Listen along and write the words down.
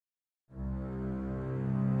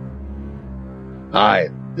Hi,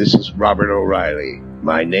 this is Robert O'Reilly.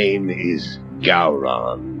 My name is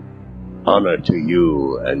Gowron. Honor to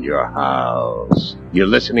you and your house. You're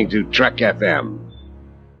listening to Trek FM.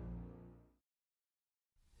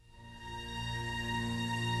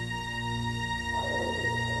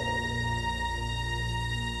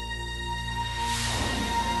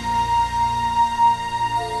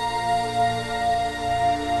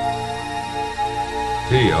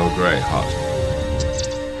 Earl Grey, hot.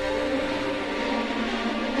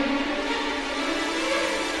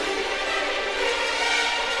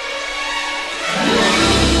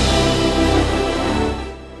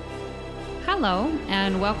 Hello,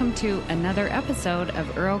 and welcome to another episode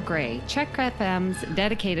of Earl Grey, Trek FM's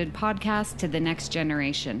dedicated podcast to the next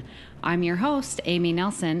generation. I'm your host, Amy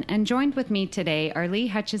Nelson, and joined with me today are Lee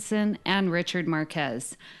Hutchison and Richard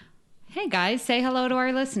Marquez. Hey guys, say hello to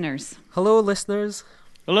our listeners. Hello, listeners.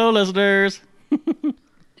 Hello, listeners.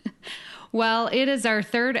 Well, it is our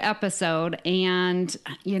third episode, and,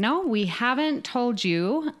 we haven't told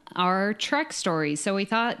you our Trek story. So we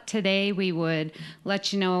thought today we would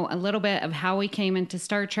let you know a little bit of how we came into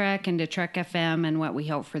Star Trek, into Trek FM, and what we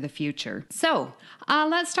hope for the future. So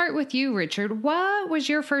let's start with you, Richard. What was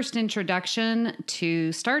your first introduction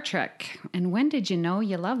to Star Trek, and when did you know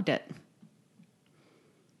you loved it?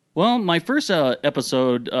 Well, my first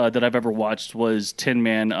episode that I've ever watched was Tin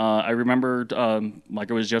Man. I remember, like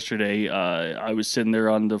it was yesterday, I was sitting there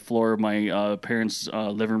on the floor of my parents'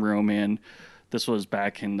 living room, and this was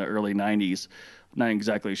back in the early 90s. I'm not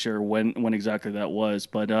exactly sure when exactly that was,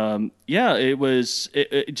 but yeah, it was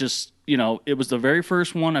it was the very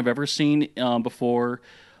first one I've ever seen before.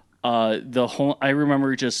 I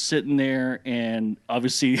remember just sitting there and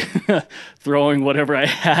obviously throwing whatever I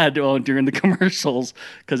had during the commercials,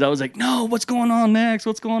 because I was like, no, what's going on next?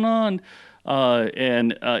 What's going on? I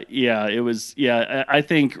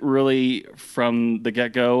think really from the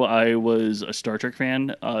get-go, I was a Star Trek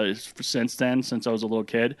fan since I was a little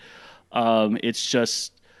kid. It's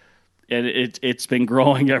been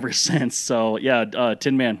growing ever since. So yeah,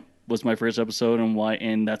 Tin Man was my first episode,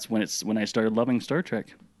 and that's when I started loving Star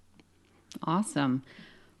Trek. Awesome.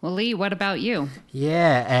 Well, Lee, what about you?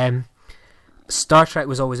 Yeah, Star Trek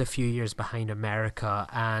was always a few years behind America,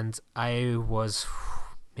 and I was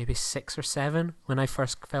maybe 6 or 7 when I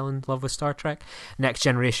first fell in love with Star Trek. Next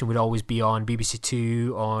Generation would always be on BBC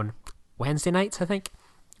Two on Wednesday nights, I think,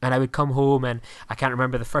 and I would come home, and I can't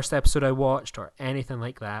remember the first episode I watched or anything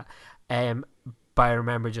like that, but I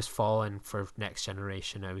remember just falling for Next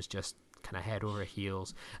Generation. I was just kind of head over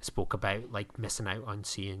heels. I spoke about like missing out on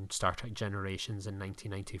seeing Star Trek Generations in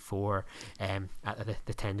 1994 at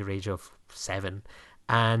the tender age of 7,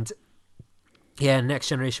 and yeah, Next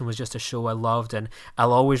Generation was just a show I loved, and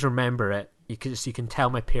I'll always remember it. You can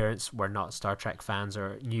tell my parents were not Star Trek fans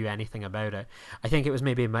or knew anything about it. I think it was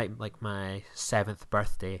maybe my 7th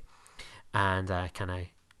birthday, and I kind of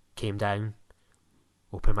came down,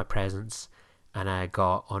 opened my presents, and I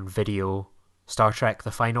got on video Star Trek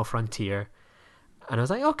The Final Frontier, and I was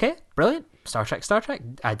like, okay, brilliant, Star Trek.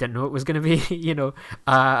 I didn't know it was going to be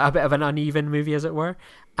a bit of an uneven movie, as it were,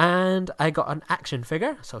 and I got an action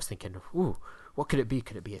figure, so I was thinking, ooh, what could it be?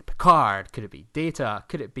 Could it be a Picard? Could it be Data?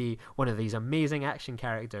 Could it be one of these amazing action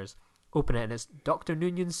characters? Open it and it's Dr.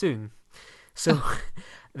 Noonien Soong. So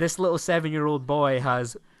this little 7-year-old boy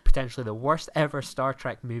has potentially the worst ever Star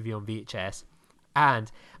Trek movie on VHS, and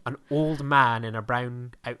an old man in a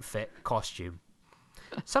brown outfit costume.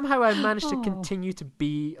 Somehow I managed to continue to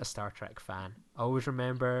be a Star Trek fan. I always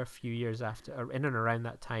remember a few years after, or in and around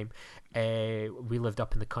that time, we lived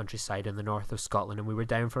up in the countryside in the north of Scotland, and we were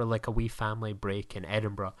down for like a wee family break in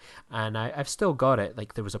Edinburgh, and I've still got it.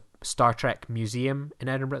 Like, there was a Star Trek museum in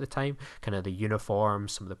Edinburgh at the time, kind of the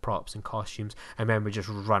uniforms, some of the props and costumes. I remember just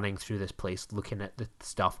running through this place looking at the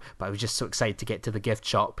stuff, but I was just so excited to get to the gift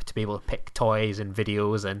shop to be able to pick toys and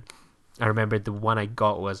videos. And I remember the one I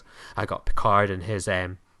got Picard and his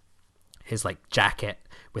like jacket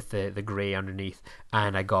with the grey underneath,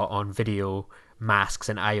 and I got on video Masks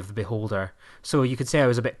and Eye of the Beholder. So you could say I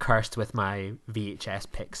was a bit cursed with my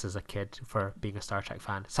VHS picks as a kid for being a Star Trek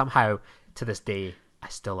fan. Somehow, to this day, I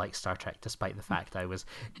still like Star Trek, despite the fact I was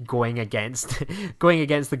going against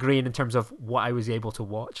the grain in terms of what I was able to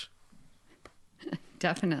watch.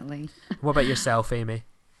 Definitely. What about yourself, Amy?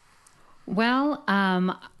 Well,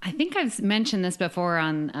 I think I've mentioned this before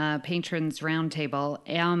on Patrons Roundtable.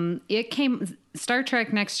 Star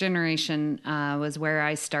Trek Next Generation was where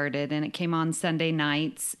I started, and it came on Sunday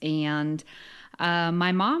nights. And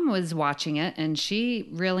my mom was watching it and she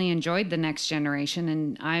really enjoyed The Next Generation.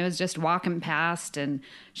 And I was just walking past and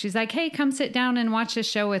she's like, hey, come sit down and watch the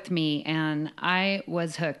show with me. And I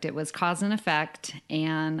was hooked. It was cause and effect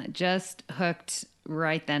and just hooked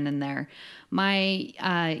right then and there. My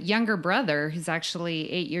younger brother, who's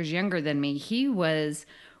actually 8 years younger than me, he was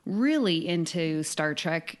really into Star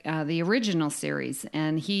Trek, the original series.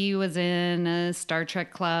 And he was in a Star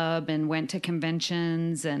Trek club and went to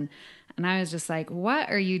conventions. And I was just like,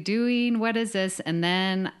 what are you doing? What is this? And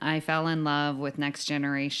then I fell in love with Next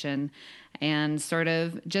Generation and sort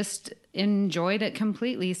of just enjoyed it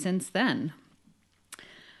completely since then.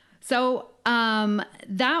 So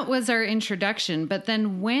that was our introduction. But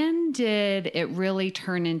then when did it really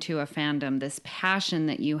turn into a fandom, this passion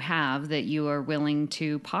that you have that you are willing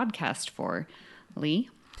to podcast for, Lee?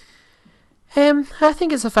 I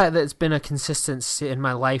think it's the fact that it's been a consistency in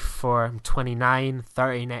my life for I'm 29,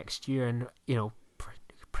 30 next year, and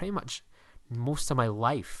pretty much most of my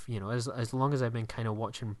life. As long as I've been kind of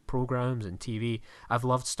watching programs and TV, I've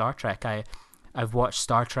loved Star Trek. I've watched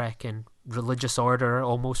Star Trek in religious order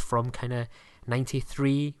almost from kind of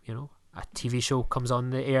 93. A TV show comes on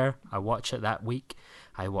the air, I watch it that week.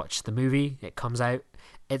 I watch the movie, it comes out.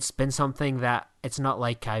 It's been something that it's not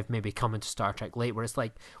like I've maybe come into Star Trek late where it's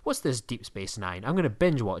like, what's this Deep Space Nine? I'm going to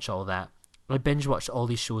binge watch all that. I binge watched all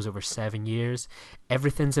these shows over 7 years.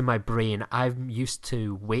 Everything's in my brain. I'm used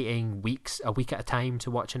to waiting a week at a time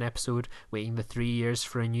to watch an episode, waiting the 3 years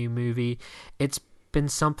for a new movie. It's been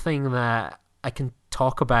something that I can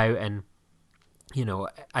talk about and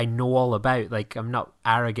I know all about. Like, I'm not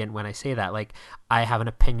arrogant when I say that. Like, I have an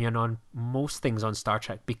opinion on most things on Star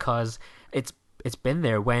Trek because it's been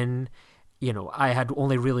there when, I had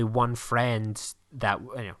only really one friend that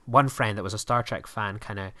was a Star Trek fan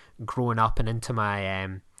kind of growing up and into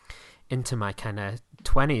my kind of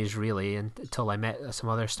 20s really, until I met some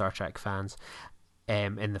other Star Trek fans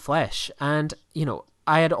in the flesh. And,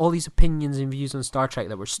 I had all these opinions and views on Star Trek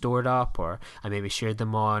that were stored up, or I maybe shared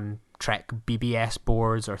them on Trek BBS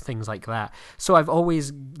boards or things like that. So I've always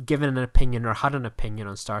given an opinion or had an opinion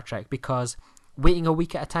on Star Trek because waiting a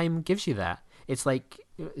week at a time gives you that. It's like,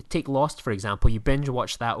 take Lost, for example. You binge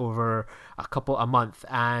watch that over a month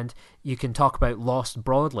and you can talk about Lost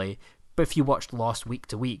broadly. But if you watched Lost week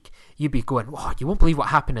to week, you'd be going, oh, you won't believe what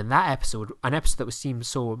happened in that episode. An episode that seemed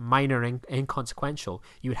so minor and inconsequential,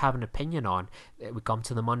 you would have an opinion on. It would come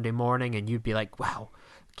to the Monday morning and you'd be like, wow,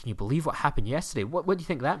 can you believe what happened yesterday? What do you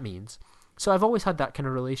think that means? So I've always had that kind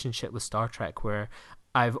of relationship with Star Trek where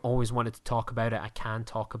I've always wanted to talk about it. I can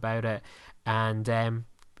talk about it. And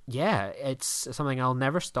it's something I'll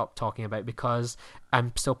never stop talking about because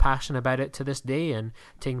I'm still passionate about it to this day, and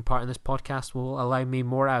taking part in this podcast will allow me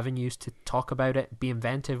more avenues to talk about it, be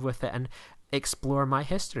inventive with it, and explore my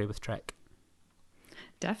history with Trek.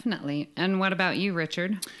 Definitely. And what about you,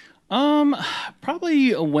 Richard?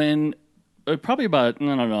 Probably about, I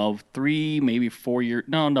don't know, 3, maybe 4 years.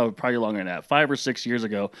 No, probably longer than that. 5 or 6 years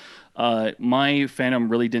ago, my fandom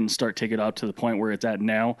really didn't start taking off to the point where it's at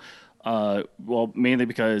now. Well, mainly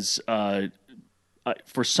because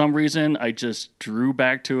for some reason I just drew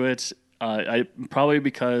back to it. I probably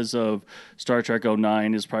because of Star Trek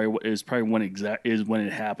 09 is probably when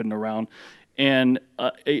it happened around, and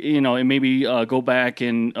and maybe go back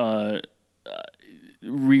and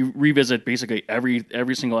revisit basically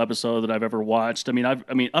every single episode that I've ever watched. I mean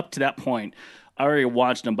up to that point I already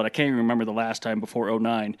watched them, but I can't even remember the last time before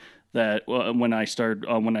 09 that when I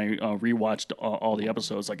rewatched all the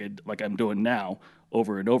episodes like I'm doing now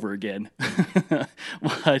over and over again.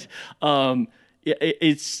 But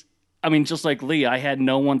it's just like Lee, I had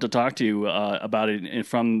no one to talk to about it, and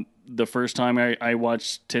from the first time I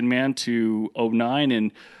watched Tin Man to 09,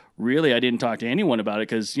 and really I didn't talk to anyone about it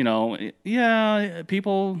because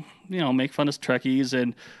people make fun of Trekkies,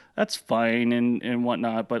 and that's fine and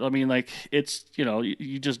whatnot, but I mean, like, it's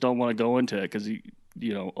you just don't want to go into it because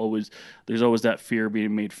there's always that fear of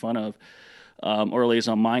being made fun of, or at least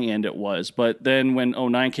on my end it was. But then when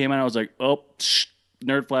 09 came out, I was like, oh,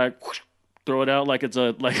 nerd flag, throw it out like it's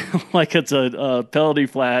a penalty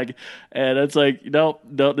flag, and it's like, no,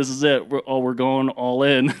 this is it. We're going all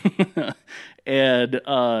in, and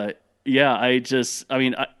I just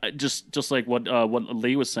like what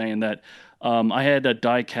Lee was saying, that I had a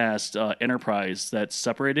die-cast Enterprise that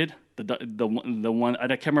separated. The one I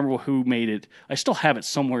can't remember who made it. I still have it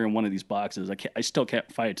somewhere in one of these boxes. I still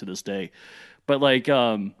can't find it to this day. But like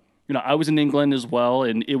I was in England as well,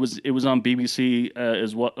 and it was on BBC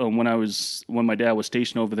as well when my dad was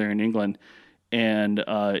stationed over there in England, and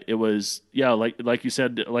it was like you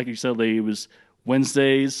said Lee, it was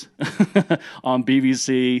Wednesdays on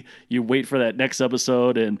BBC. You wait for that next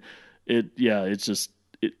episode, and it's just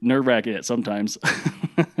nerve-wracking sometimes.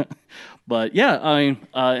 But yeah,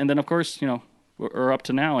 and then of course, we're up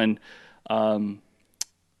to now, and I'm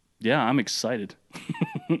excited.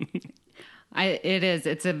 It is.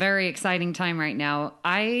 It's a very exciting time right now.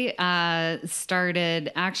 I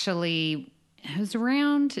started actually, it was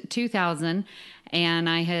around 2000, and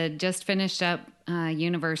I had just finished up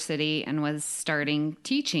university and was starting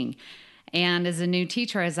teaching. And as a new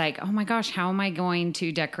teacher, I was like, oh my gosh, how am I going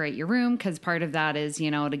to decorate your room? Because part of that is,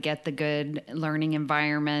 to get the good learning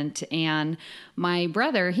environment. And my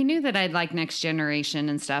brother, he knew that I'd like Next Generation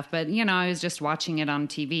and stuff, but, I was just watching it on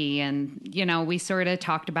TV. And, we sort of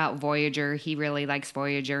talked about Voyager. He really likes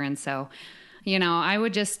Voyager. And so, I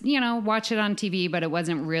would just, watch it on TV, but it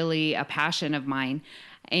wasn't really a passion of mine.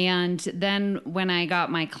 And then when I got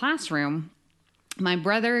my classroom, my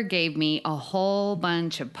brother gave me a whole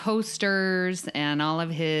bunch of posters and all of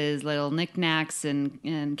his little knickknacks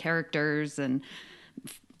and characters and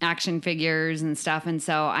action figures and stuff. And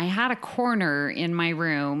so I had a corner in my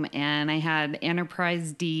room, and I had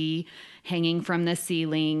Enterprise D hanging from the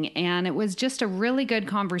ceiling. And it was just a really good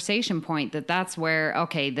conversation point that's where,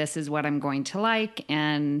 okay, this is what I'm going to like.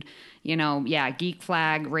 And, geek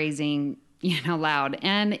flag raising loud.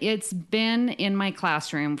 And it's been in my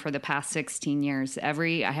classroom for the past 16 years.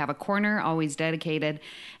 I have a corner always dedicated,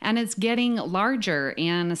 and it's getting larger.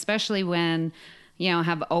 And especially when,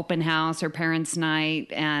 have open house or parents'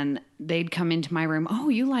 night, and they'd come into my room, oh,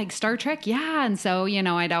 you like Star Trek? Yeah. And so,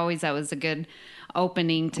 that was a good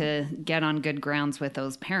opening to get on good grounds with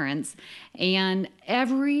those parents. And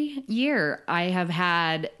every year I have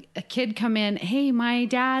had a kid come in, hey, my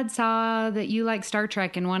dad saw that you like Star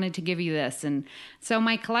Trek and wanted to give you this. And so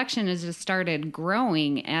my collection has just started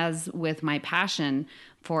growing as with my passion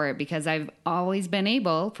for it, because I've always been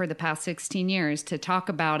able for the past 16 years to talk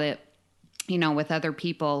about it, with other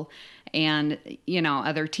people and,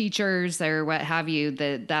 other teachers or what have you,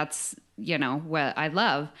 that's, what I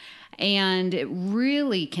love. And it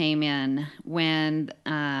really came in when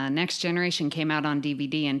Next Generation came out on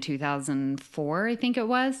DVD in 2004, I think it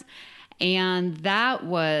was. And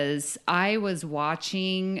I was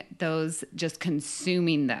watching those, just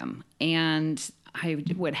consuming them. And I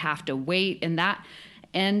would have to wait. And that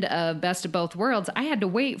end of Best of Both Worlds, I had to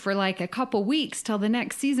wait for like a couple weeks till the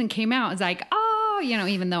next season came out. It's like,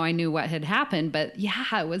 even though I knew what had happened, but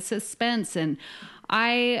yeah, it was suspense. And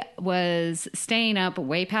I was staying up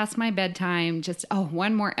way past my bedtime, just,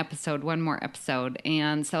 one more episode.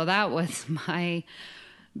 And so that was my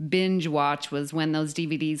binge watch, was when those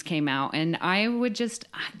DVDs came out. And I would just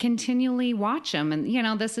continually watch them. And,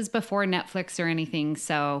 this is before Netflix or anything.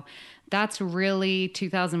 So that's really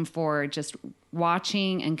 2004, just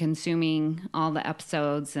watching and consuming all the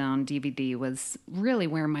episodes on DVD was really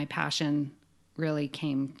where my passion really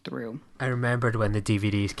came through. I remembered when the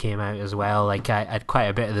DVDs came out as well. Like I had quite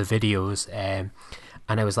a bit of the videos, and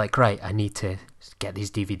I was like, right, I need to get these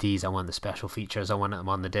DVDs. I want the special features. I want them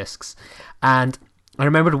on the discs. And I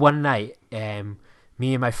remembered one night,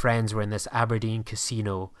 me and my friends were in this Aberdeen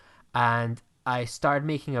casino, and I started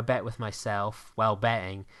making a bet with myself while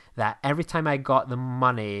betting that every time I got the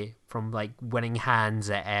money from like winning hands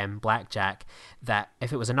at blackjack, that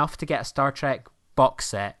if it was enough to get a Star Trek box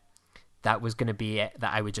set, that was going to be it,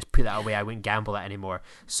 that I would just put that away. I wouldn't gamble it anymore.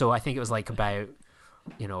 So I think it was like about,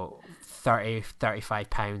 30, 35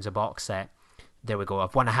 pounds a box set. There we go.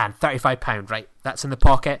 I've won a hand, £35, right? That's in the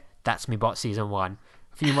pocket. That's me bought season 1.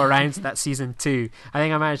 A few more rounds, that's season 2. I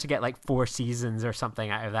think I managed to get like 4 seasons or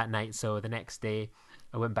something out of that night. So the next day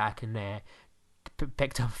I went back and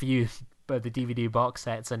picked up a few of the DVD box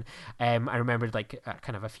sets, and I remembered like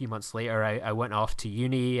kind of a few months later I went off to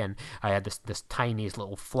uni, and I had this tiny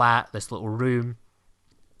little flat, this little room.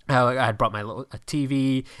 I had brought a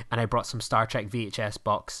TV, and I brought some Star Trek VHS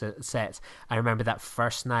box sets. I remember that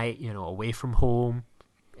first night, away from home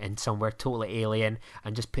and somewhere totally alien,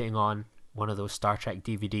 and just putting on one of those Star Trek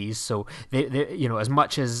DVDs. So they as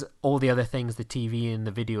much as all the other things, the TV and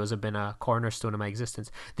the videos have been a cornerstone of my existence,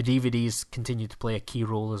 the DVDs continue to play a key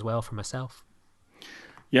role as well for myself.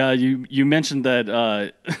 Yeah, you mentioned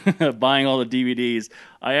that buying all the DVDs.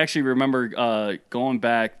 I actually remember going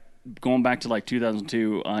back to like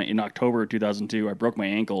 2002. In October of 2002, I broke my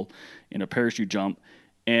ankle in a parachute jump,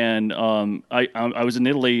 and I was in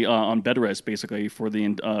Italy on bed rest basically for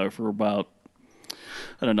about,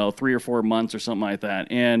 I don't know, 3 or 4 months or something like that.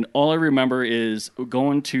 And all I remember is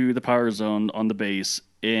going to the Power Zone on the base,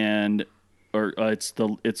 it's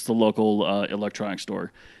the local electronics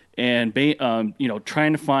store. and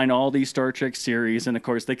trying to find all these Star Trek series, and of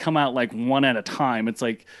course they come out like one at a time. It's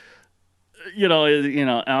like,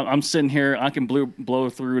 I'm sitting here, I can blow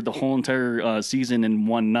through the whole entire season in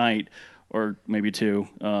one night, or maybe two.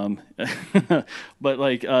 But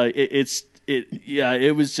like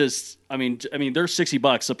it was just, I mean they're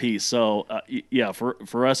 $60 a piece, so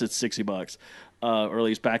for us it's $60. Or at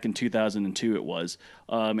least back in 2002 it was,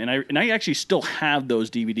 and I actually still have those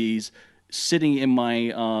DVDs sitting in my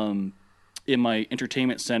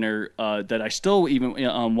entertainment center that I still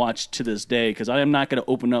even watch to this day, because I am not going to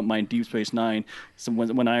open up my Deep Space Nine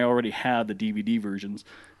when I already have the DVD versions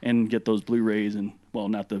and get those Blu-rays, and well,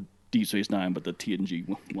 not the Deep Space Nine but the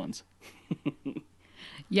TNG ones.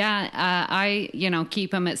 Yeah, I keep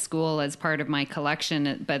them at school as part of my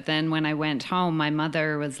collection, but then when I went home, my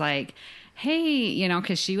mother was like, hey,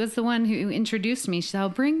 because she was the one who introduced me. She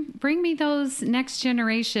said, bring me those Next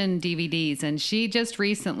Generation DVDs. And she just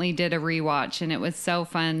recently did a rewatch, and it was so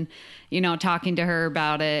fun, talking to her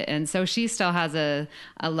about it. And so she still has a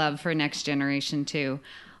love for Next Generation too.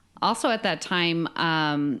 Also at that time,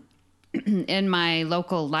 in my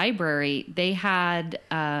local library, they had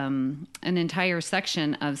an entire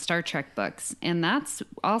section of Star Trek books. And that's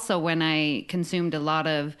also when I consumed a lot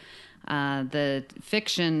of the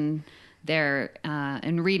fiction there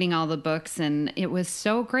and reading all the books, and it was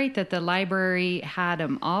so great that the library had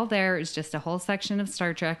them all there. It was just a whole section of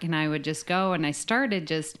Star Trek, and I would just go, and I started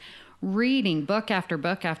just reading book after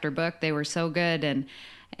book after book. They were so good,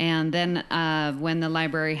 and then when the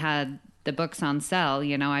library had the books on sale,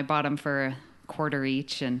 I bought them for a quarter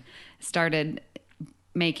each and started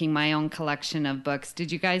making my own collection of books.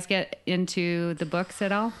 Did you guys get into the books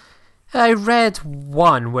at all? I read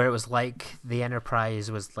one where it was like the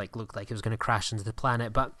Enterprise was like, looked like it was going to crash into the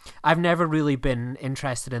planet, but I've never really been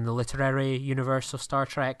interested in the literary universe of Star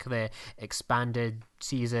Trek, the expanded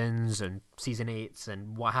seasons and season 8s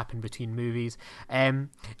and what happened between movies.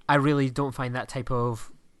 I really don't find that type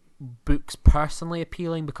of books personally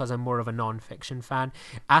appealing, because I'm more of a non-fiction fan.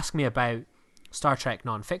 Ask me about Star Trek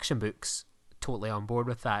non-fiction books, totally on board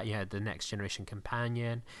with that. You had the Next Generation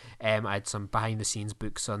Companion. I had some behind the scenes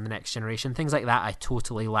books on the Next Generation, things like that. I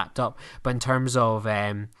totally lapped up. But in terms of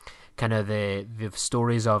kind of the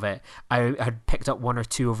stories of it, I had picked up one or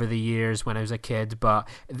two over the years when I was a kid, but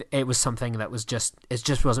it was something that was it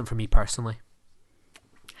just wasn't for me personally.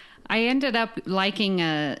 I ended up liking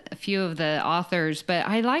a few of the authors, but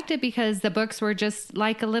I liked it because the books were just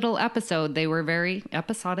like a little episode. They were very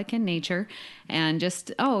episodic in nature, and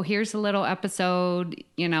just, here's a little episode,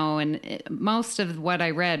 and most of what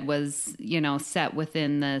I read was, set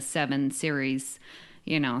within the 7 series,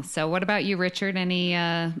 So what about you, Richard? Any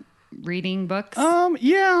reading books? For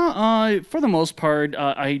the most part,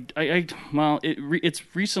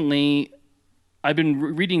 it's recently, I've been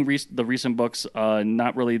reading the recent books,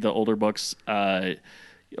 not really the older books.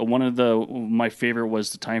 One of my favorite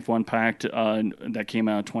was the Time for One Pact that came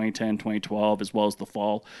out in 2010, 2012, as well as The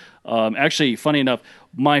Fall. Actually, funny enough,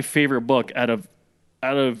 my favorite book out of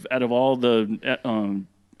all the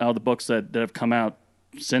books that have come out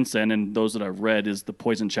since then, and those that I've read, is The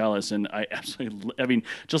Poison Chalice. And I absolutely,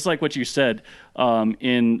 just like what you said,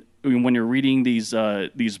 when you're reading these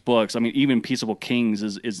books, even Peaceable Kings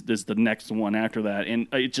is the next one after that, and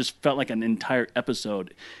it just felt like an entire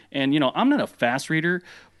episode. And I'm not a fast reader,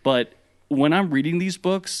 but when I'm reading these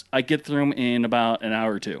books, I get through them in about an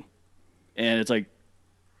hour or two, and it's like,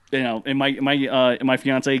 and my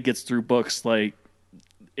fiance gets through books like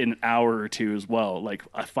in an hour or two as well, like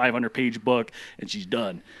a 500-page book, and she's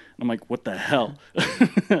done. I'm like, what the hell?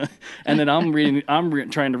 And then I'm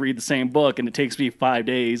trying to read the same book, and it takes me 5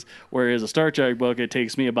 days, whereas a Star Trek book, it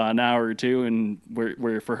takes me about an hour or two, and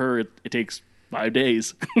where for her, it takes 5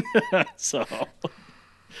 days. So,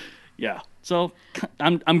 yeah. So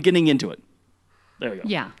I'm getting into it. There we go.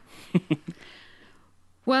 Yeah.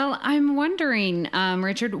 Well, I'm wondering,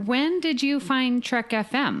 Richard, when did you find Trek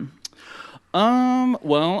FM?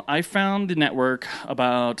 Well, I found the network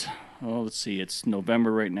about, let's see, it's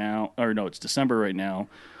November right now, or no, it's December right now.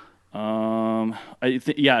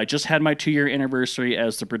 I just had my 2-year anniversary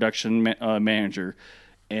as the production manager,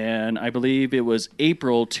 and I believe it was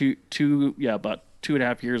April about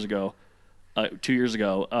 2.5 years ago, 2 years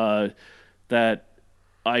ago, that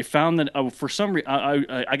I found that for some reason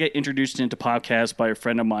I get introduced into podcasts by a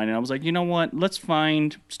friend of mine, and I was like, you know what? Let's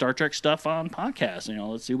find Star Trek stuff on podcasts.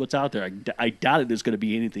 Let's see what's out there. I doubted there's going to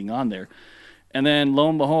be anything on there, and then lo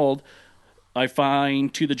and behold, I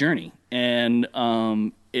find To the Journey, and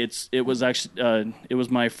it was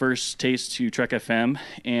my first taste to Trek FM,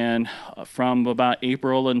 and from about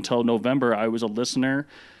April until November, I was a listener.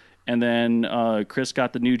 And then Chris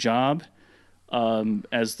got the new job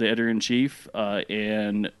as the editor-in-chief,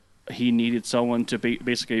 and he needed someone to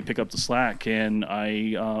basically pick up the slack, and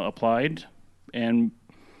I applied, and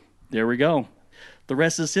there we go. The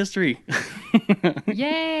rest is history.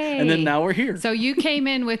 Yay! And then now we're here. So you came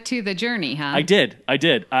in with To the Journey, huh? I did.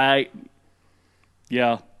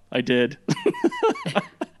 Yeah, I did.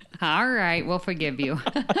 All right, we'll forgive you.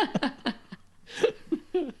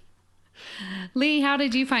 Lee, how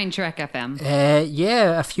did you find Trek FM?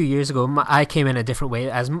 Yeah, a few years ago, I came in a different way.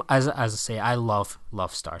 As I say, I love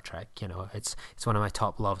Star Trek. You know, it's one of my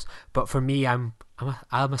top loves. But for me, I'm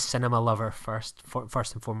a cinema lover first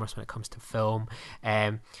and foremost when it comes to film.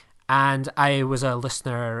 And I was a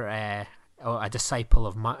listener, a disciple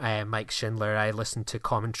of Mike Schindler. I listened to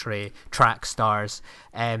Commentary, Track Stars,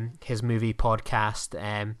 his movie podcast.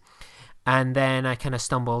 And then I kind of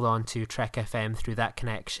stumbled onto Trek FM through that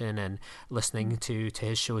connection and listening to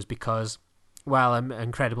his shows because, while I'm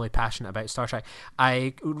incredibly passionate about Star Trek,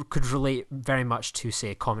 I could relate very much to,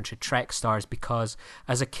 say, Commentary Trek Stars because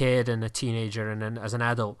as a kid and a teenager and then as an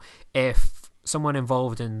adult, if someone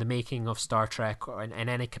involved in the making of Star Trek or in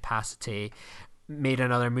any capacity made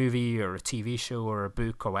another movie or a TV show or a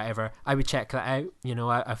book or whatever, I would check that out. You know,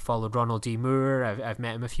 I've followed Ronald D. Moore. I've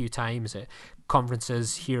met him a few times at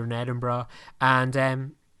conferences here in Edinburgh,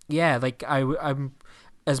 and yeah, like I'm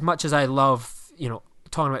as much as I love, you know,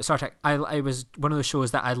 talking about Star Trek, I was one of those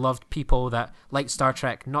shows that I loved people that liked Star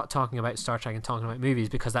Trek not talking about Star Trek and talking about movies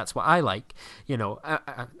because that's what I like. You know,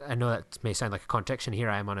 I know that may sound like a contradiction. Here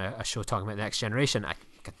I am on a show talking about the Next Generation. I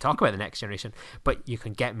can talk about the Next Generation, but you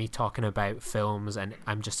can get me talking about films, and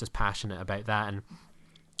I'm just as passionate about that. And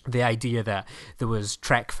the idea that there was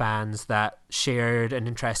Trek fans that shared an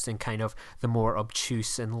interest in kind of the more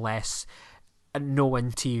obtuse and less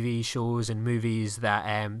known TV shows and movies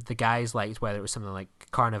that the guys liked, whether it was something like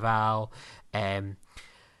Carnival,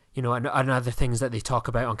 you know, and other things that they talk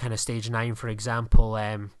about on kind of Stage 9, for example.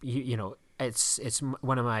 You know, it's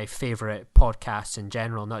one of my favorite podcasts in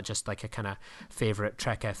general, not just like a kind of favorite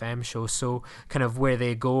Trek FM show. So kind of where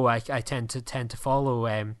they go, I tend to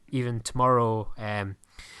follow. Even tomorrow,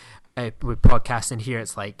 with podcasting here,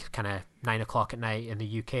 it's like kind of 9 o'clock at night in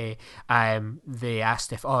the UK. They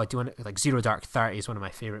asked if, do you want to, like, Zero Dark 30 is one of my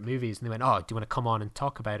favorite movies, and they went, do you want to come on and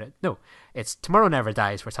talk about it? No, it's Tomorrow Never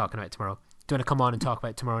Dies we're talking about tomorrow. Do you want to come on and talk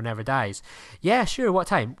about Tomorrow Never Dies? Yeah, sure. What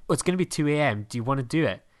time? Oh, it's going to be 2 a.m. Do you want to do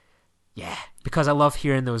it? Yeah, because I love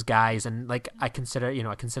hearing those guys, and like I consider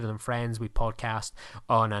them friends. We podcast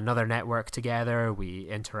on another network together. We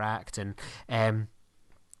interact, and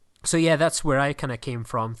so yeah, that's where I kind of came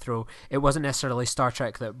from. Through it wasn't necessarily Star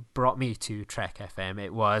Trek that brought me to Trek FM.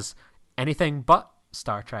 It was anything but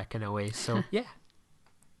Star Trek in a way. So yeah.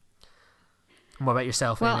 What about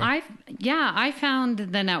yourself? Well, Amy? I found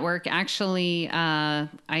the network actually. I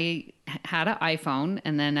had an iPhone,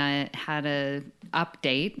 and then I had a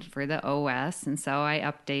update for the OS, and so I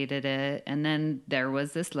updated it, and then there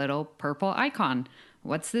was this little purple icon.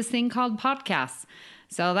 What's this thing called? Podcasts.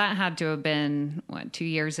 So that had to have been 2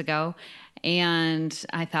 years ago. And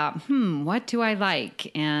I thought, what do I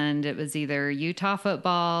like? And it was either Utah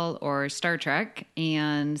football or Star Trek.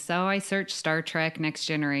 And so I searched Star Trek Next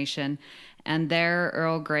Generation, and there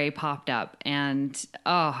Earl Grey popped up, and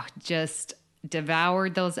just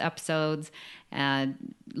devoured those episodes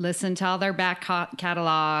and listened to all their back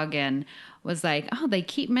catalog, and was like, they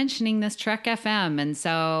keep mentioning this Trek FM. And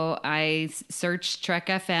so I searched Trek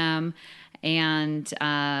FM and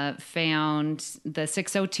found the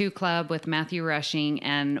 602 Club with Matthew Rushing,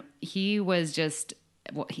 and he was just,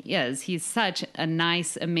 he's such a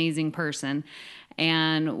nice, amazing person,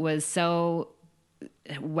 and was so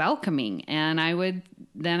welcoming. And I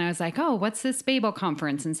was like, what's this Babel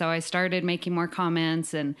conference? And so I started making more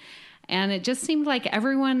comments, and it just seemed like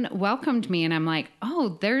everyone welcomed me. And I'm like,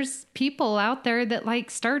 there's people out there that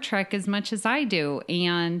like Star Trek as much as I do.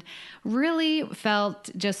 And really felt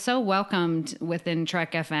just so welcomed within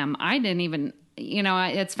Trek FM. I didn't even,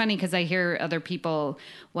 it's funny because I hear other people,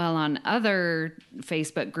 on other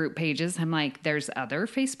Facebook group pages, I'm like, there's other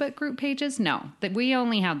Facebook group pages? No, that we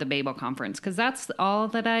only have the Babel conference because that's all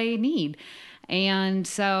that I need. And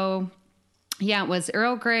so, yeah, it was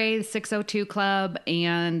Earl Grey, 602 Club,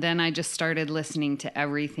 and then I just started listening to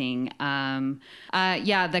everything.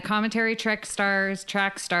 The Commentary Track Stars,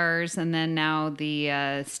 and then now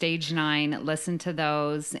the Stage 9, listen to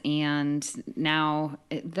those, and now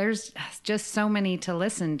there's just so many to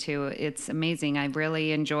listen to. It's amazing. I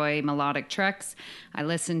really enjoy Melodic Treks. I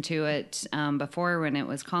listened to it before when it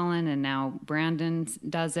was Colin, and now Brandon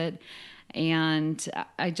does it. And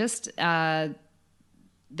I just...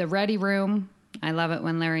 The Ready Room, I love it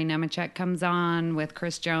when Larry Nemechek comes on with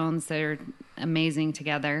Chris Jones. They're amazing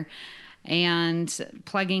together. And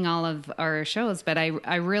plugging all of our shows, but I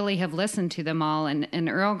really have listened to them all. And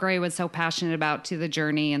Earl Grey was so passionate about To the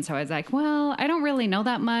Journey. And so I was like, well, I don't really know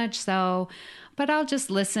that much. But I'll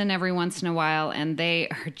just listen every once in a while. And they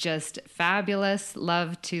are just fabulous.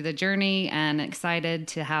 Love To the Journey and excited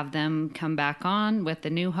to have them come back on with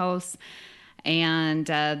the new hosts. And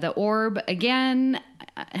The Orb, again,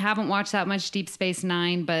 I haven't watched that much Deep Space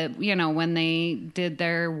Nine, but, when they did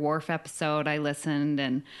their Worf episode, I listened.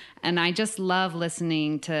 And I just love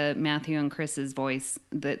listening to Matthew and Chris's voice.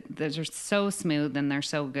 They're so smooth and they're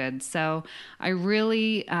so good. So I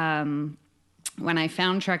really, when I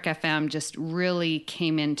found Trek FM, just really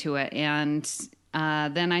came into it. And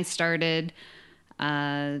then I started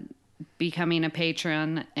becoming a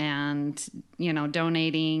patron and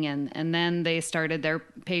donating, and then they started their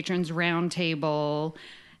patrons roundtable,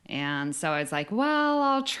 and so I was like, well,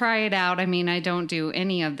 I'll try it out. I mean, I don't do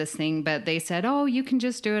any of this thing, but they said, oh, you can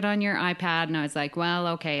just do it on your iPad, and I was like, well,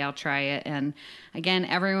 okay, I'll try it. And again,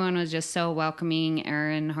 everyone was just so welcoming,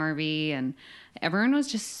 Aaron, Harvey, and everyone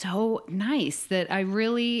was just so nice that I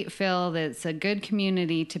really feel that it's a good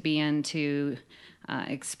community to be in, to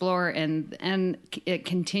explore, and it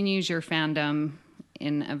continues your fandom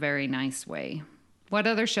in a very nice way. What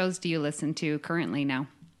other shows do you listen to currently now,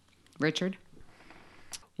 Richard?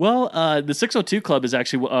 Well, the 602 Club is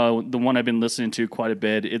actually the one I've been listening to quite a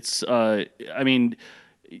bit. It's,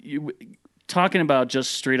 talking about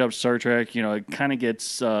just straight up Star Trek, it kind of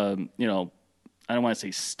gets, I don't want to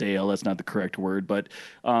say stale. That's not the correct word, but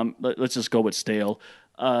let's just go with stale.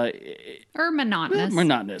 Or monotonous.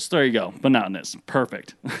 Monotonous. There you go. Monotonous.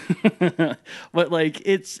 Perfect. But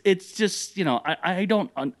it's just, I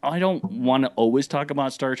don't want to always talk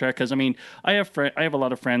about Star Trek, because I have a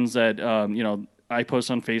lot of friends that I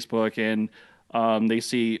post on Facebook, and they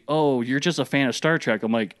see, oh, you're just a fan of Star Trek.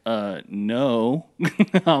 I'm like, no.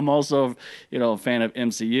 I'm also, a fan of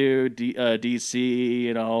MCU,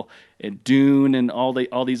 DC, and Dune, and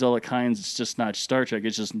all these other kinds. It's just not Star Trek.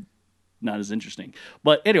 It's just not as interesting.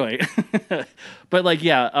 But anyway,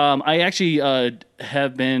 I actually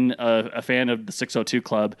have been a fan of the 602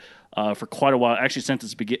 Club for quite a while. Actually,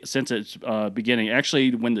 since its beginning.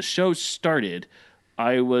 Actually, when the show started,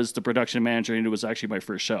 I was the production manager, and it was actually my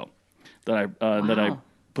first show that I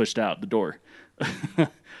pushed out the door.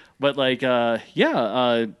 But I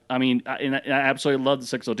absolutely love the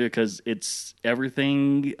 602 because it's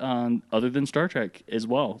everything other than Star Trek as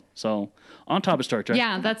well. So on top of Star Trek,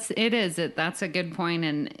 yeah, that's a good point,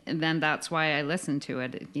 and then that's why I listen to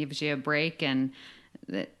it. It gives you a break, and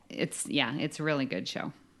it's a really good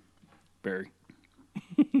show. Very.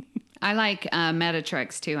 I like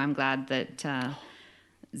Metatreks too. I'm glad that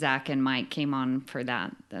Zach and Mike came on for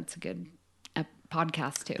that. That's a good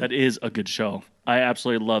podcast too. That is a good show. I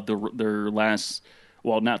absolutely love their last.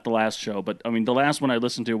 Well, not the last show, but the last one I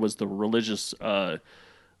listened to was the religious. I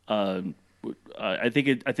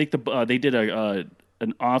think they did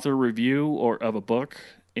an author review of a book,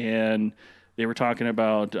 and they were talking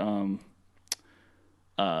about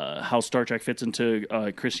how Star Trek fits into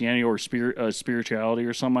Christianity or spirituality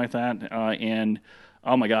or something like that. And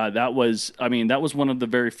oh my God, that was one of the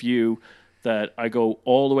very few that I go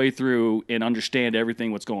all the way through and understand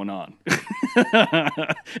everything what's going on,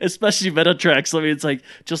 especially Metatreks. It's like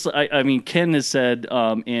Ken has said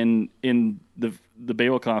in the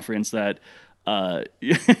Babel conference that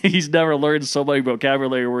he's never learned so many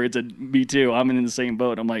vocabulary words, and me too. I'm in the same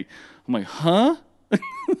boat. I'm like, huh?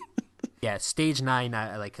 Yeah, Stage 9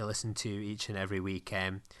 I listen to each and every week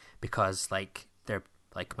because they're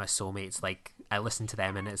like my soulmates. I listen to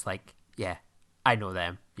them and it's like, yeah, I know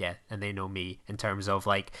them, yeah, and they know me in terms of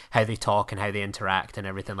how they talk and how they interact and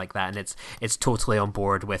everything like that, and it's totally on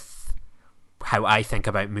board with how I think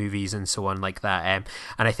about movies and so on like that. And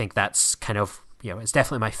I think that's kind of, it's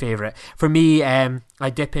definitely my favorite. For me, I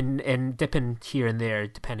dip in here and there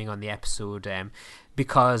depending on the episode,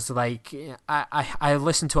 because I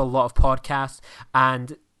listen to a lot of podcasts,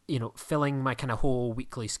 and filling my kind of whole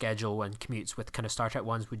weekly schedule and commutes with kind of Star Trek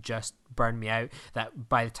ones would just burn me out. That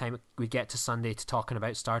by the time we get to Sunday to talking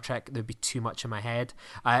about Star Trek, there'd be too much in my head.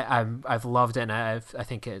 I've loved it, and I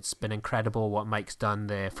think it's been incredible what Mike's done.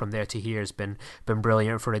 From There to Here has been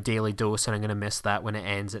brilliant for a daily dose, and I'm going to miss that when it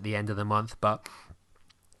ends at the end of the month. But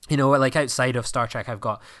outside of Star Trek, I've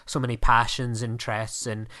got so many passions, interests,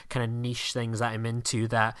 and kind of niche things that I'm into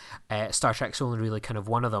that Star Trek's only really kind of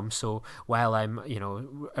one of them. So while I'm,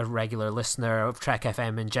 a regular listener of Trek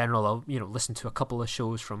FM in general, I'll, listen to a couple of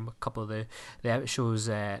shows from a couple of the shows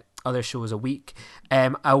other shows a week.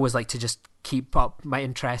 I always like to just keep up my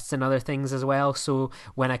interests in other things as well. So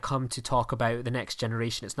when I come to talk about the next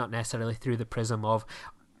generation, it's not necessarily through the prism of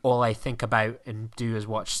all I think about and do is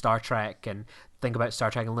watch Star Trek and think about Star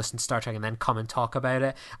Trek and listen to Star Trek and then come and talk about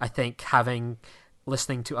it. I think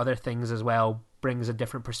listening to other things as well brings a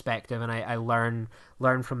different perspective, and I learn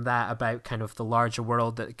from that about kind of the larger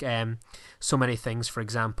world, that so many things, for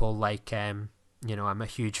example, like I'm a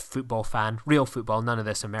huge football fan, real football, none of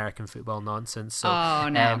this American football nonsense. So,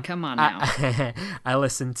 come on now. I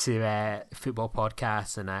listen to football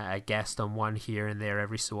podcasts, and I guest on one here and there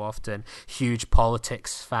every so often. Huge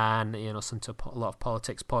politics fan, listen to a lot of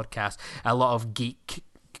politics podcasts, a lot of geek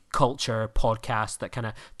culture podcasts that kind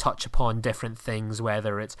of touch upon different things,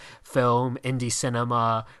 whether it's film, indie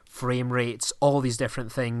cinema, frame rates, all these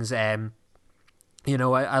different things. I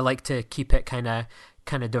like to keep it kind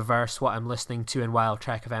of diverse what I'm listening to, and while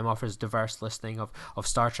Trek FM offers diverse listening of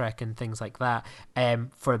Star Trek and things like that,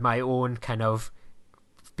 for my own kind of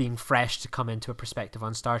being fresh to come into a perspective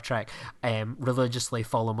on Star Trek, religiously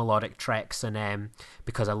follow Melodic Treks, and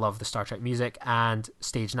because I love the Star Trek music, and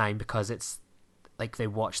Stage 9 because it's like they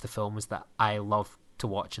watch the films that I love to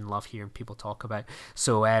watch and love hearing people talk about.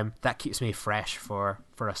 So that keeps me fresh for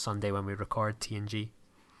a Sunday when we record TNG.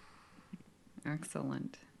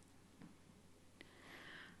 Excellent.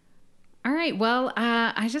 All right. Well,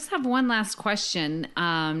 I just have one last question.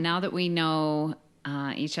 Now that we know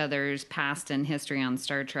each other's past and history on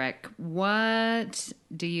Star Trek, what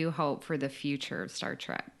do you hope for the future of Star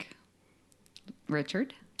Trek?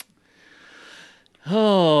 Richard?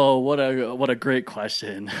 Oh, what a great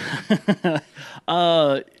question.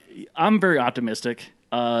 I'm very optimistic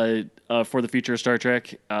for the future of Star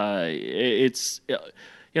Trek. It's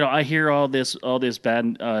I hear all this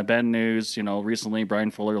bad news. Recently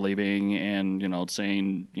Brian Fuller leaving, and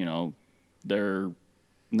saying he's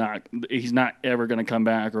not ever going to come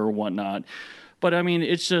back or whatnot. But I mean,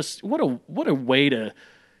 it's just what a way to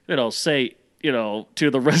say to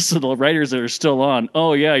the rest of the writers that are still on,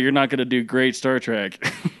 oh yeah, you're not going to do great Star Trek.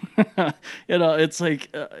 It's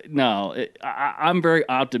like, no, I'm very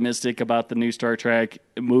optimistic about the new Star Trek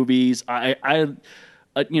movies. I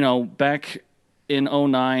back in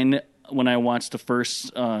 2009 when I watched the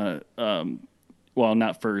first, the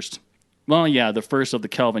first of the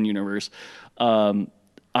Kelvin universe,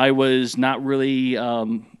 I was not really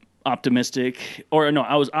optimistic,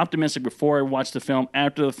 I was optimistic before I watched the film.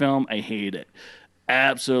 After the film, I hate it.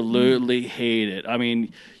 Absolutely hate it. I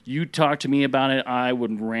mean, you talk to me about it, I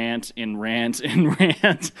would rant and rant and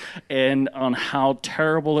rant and on how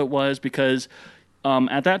terrible it was, because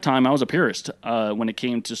at that time I was a purist when it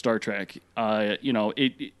came to Star Trek.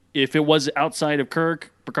 If it was outside of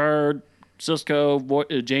Kirk, Picard,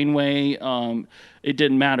 Sisko, Janeway, it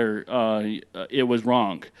didn't matter. It was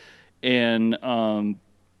wrong. And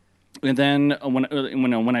then when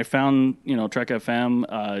I found Trek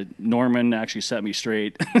FM, Norman actually set me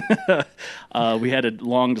straight. We had a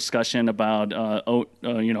long discussion about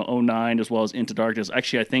 09 as well as Into Darkness.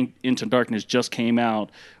 Actually, I think Into Darkness just came out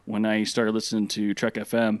when I started listening to Trek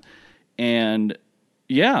FM, and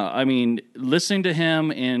yeah, I mean, listening to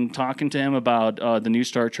him and talking to him about the new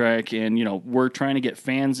Star Trek, and we're trying to get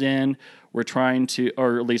fans in. We're trying to,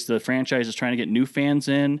 or at least the franchise is trying to get new fans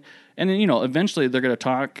in. And then, eventually they're going to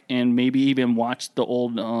talk and maybe even watch the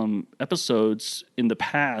old episodes in the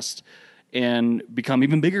past and become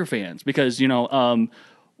even bigger fans. Because,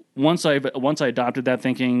 once I adopted that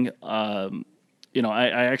thinking, I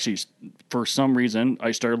actually, for some reason,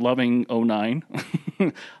 I started loving 09,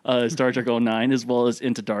 Star Trek 09, as well as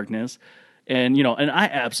Into Darkness. And, and I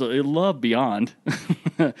absolutely love Beyond.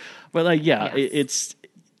 But yes.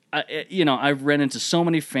 I've run into so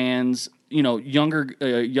many fans, younger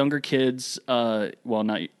kids,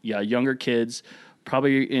 younger kids,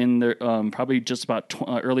 probably in their, probably just about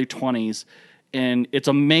early 20s. And it's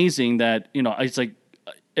amazing that, it's like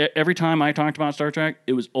every time I talked about Star Trek,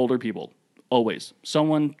 it was older people. Always.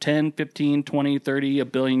 Someone 10, 15, 20, 30, a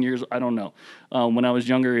billion years, I don't know. When I was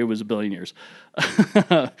younger, it was a billion years.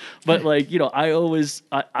 But I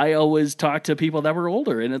always talk to people that were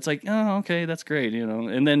older, and it's like, oh, okay, that's great,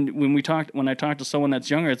 And then when I talk to someone that's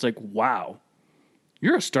younger, it's like, wow,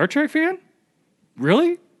 you're a Star Trek fan?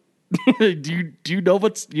 Really? do you know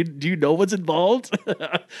what's involved?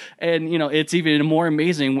 And it's even more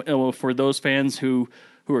amazing for those fans who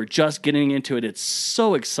are just getting into it. It's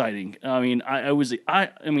so exciting. I mean,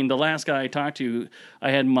 the last guy I talked to,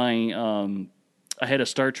 I had a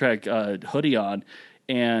Star Trek hoodie on,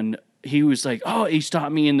 and he was like, oh, he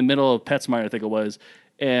stopped me in the middle of PetSmart, I think it was,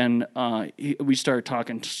 and we started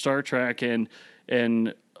talking Star Trek and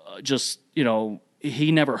just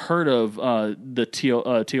he never heard of the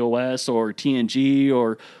TOS or TNG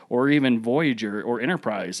or even Voyager or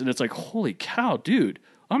Enterprise. And it's like, holy cow, dude,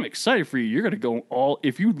 I'm excited for you. You're going to go all,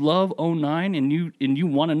 if you love '09 and you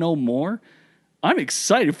want to know more, I'm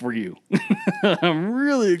excited for you. I'm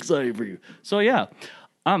really excited for you. So yeah,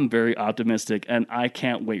 I'm very optimistic and I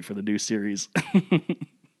can't wait for the new series.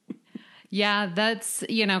 Yeah, that's,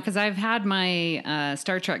 because I've had my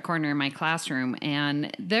Star Trek corner in my classroom,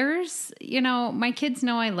 and there's, my kids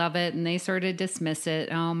know I love it, and they sort of dismiss it.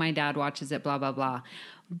 Oh, my dad watches it, blah, blah, blah.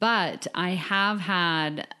 But I have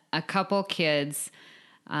had a couple kids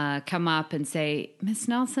come up and say, Miss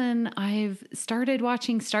Nelson, I've started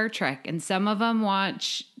watching Star Trek, and some of them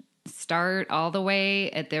start all the way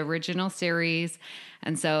at the original series.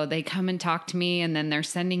 And so they come and talk to me, and then they're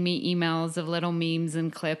sending me emails of little memes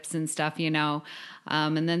and clips and stuff,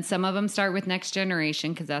 and then some of them start with Next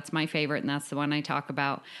Generation, because that's my favorite, and that's the one I talk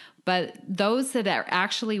about. But those that are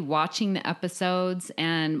actually watching the episodes,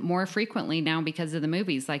 and more frequently now because of the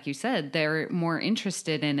movies, like you said, they're more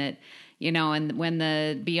interested in it, and when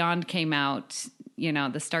the Beyond came out,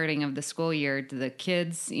 the starting of the school year, the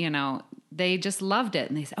kids, they just loved it.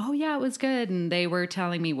 And they said, oh, yeah, it was good. And they were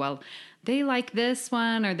telling me, well, they like this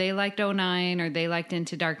one, or they liked '09, or they liked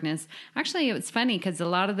Into Darkness. Actually, it was funny because a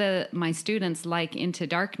lot of my students like Into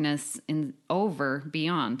Darkness over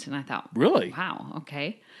Beyond. And I thought, really? Wow,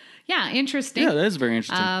 okay. Yeah, interesting. Yeah, that is very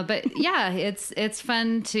interesting. But yeah, it's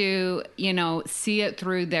fun to, see it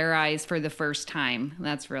through their eyes for the first time.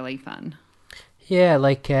 That's really fun.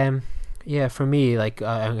 Yeah, for me, I'm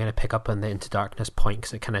going to pick up on the Into Darkness point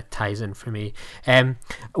because it kind of ties in for me.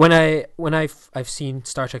 When I've seen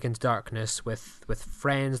Star Trek Into Darkness with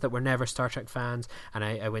friends that were never Star Trek fans, and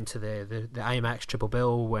I went to the IMAX triple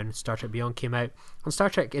bill when Star Trek Beyond came out, and Star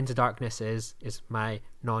Trek Into Darkness is my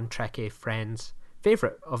non-Trekkie friends'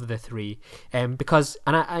 favorite of the three, because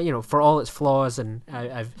I for all its flaws, and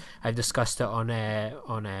I've discussed it on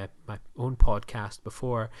my own podcast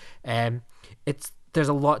before. There's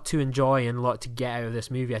a lot to enjoy and a lot to get out of this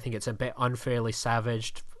movie. I think it's a bit unfairly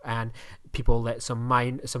savaged, and people let some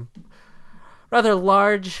rather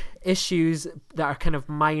large issues that are kind of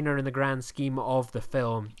minor in the grand scheme of the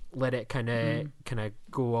film, let it kind of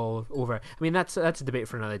go all over. I mean, that's a debate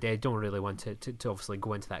for another day. I don't really want to obviously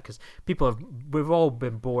go into that, because we've all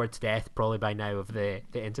been bored to death probably by now of the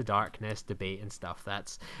Into Darkness debate and stuff.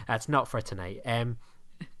 That's not for tonight.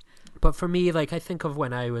 But for me, I think of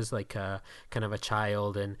when I was kind of a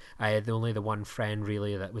child, and I had only the one friend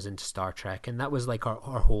really that was into Star Trek, and that was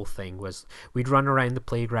our whole thing was we'd run around the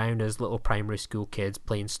playground as little primary school kids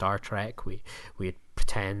playing Star Trek. We'd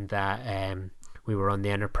pretend that we were on the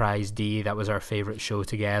Enterprise D. That was our favorite show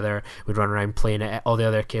together. We'd run around playing it. All the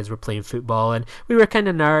other kids were playing football, and we were kind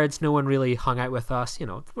of nerds. No one really hung out with us.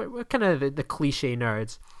 We're kind of the cliche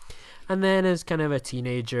nerds. And then as kind of a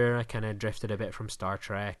teenager, I kind of drifted a bit from Star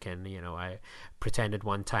Trek, and I pretended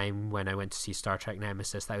one time when I went to see Star Trek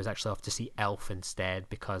Nemesis that I was actually off to see Elf instead,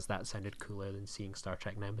 because that sounded cooler than seeing Star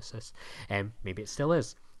Trek Nemesis. Maybe it still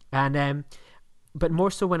is. And but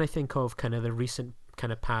more so when I think of kind of the recent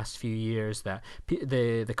kind of past few years, that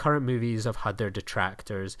the current movies have had their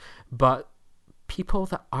detractors, but people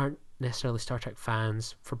that aren't necessarily Star Trek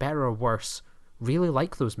fans, for better or worse, really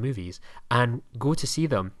like those movies and go to see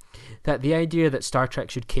them. That the idea that Star Trek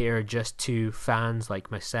should cater just to fans like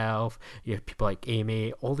myself, people like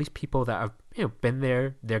Amy, all these people that have been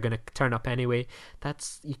there, they're going to turn up anyway,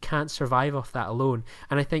 you can't survive off that alone.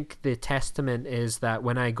 And I think the testament is that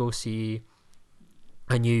when I go see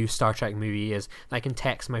a new Star Trek movie, is I can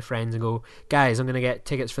text my friends and go, guys, I'm going to get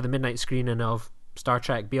tickets for the midnight screening of Star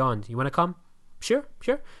Trek Beyond. You want to come? Sure.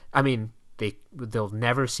 I mean, they'll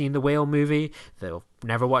never seen the Whale movie, they'll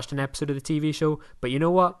never watched an episode of the TV show, but you know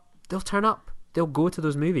what? They'll turn up. They'll go to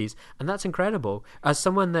those movies, and that's incredible. As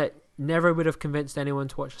someone that never would have convinced anyone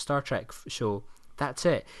to watch a Star Trek show, that's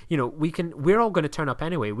it. We're all going to turn up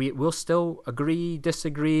anyway. We'll still agree,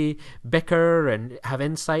 disagree, bicker, and have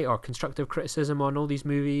insight or constructive criticism on all these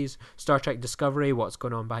movies, Star Trek Discovery, what's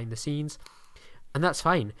going on behind the scenes, and that's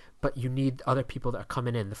fine. But you need other people that are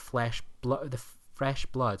coming in, the fresh blood.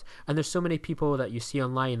 And there's so many people that you see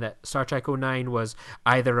online that Star Trek '09 was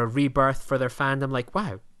either a rebirth for their fandom, like,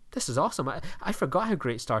 wow, this is awesome, I forgot how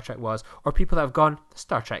great Star Trek was, or people that have gone,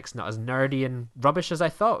 Star Trek's not as nerdy and rubbish as I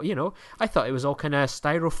thought. I thought it was all kind of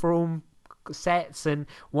styrofoam sets and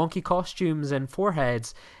wonky costumes and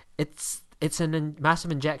foreheads. It's a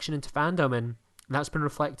massive injection into fandom, and that's been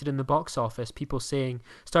reflected in the box office. People saying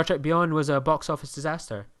Star Trek Beyond was a box office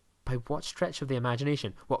disaster. By what stretch of the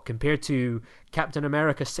imagination? What, compared to Captain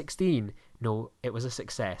America 16? it was a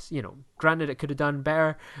success. Granted, it could have done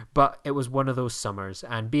better, but it was one of those summers.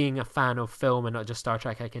 And being a fan of film and not just Star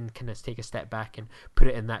Trek, I can kind of take a step back and put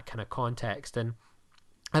it in that kind of context. And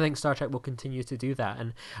I think Star Trek will continue to do that,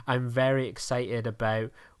 and I'm very excited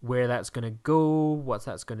about where that's going to go, what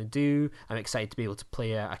that's going to do. I'm excited to be able to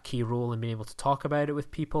play a key role and being able to talk about it with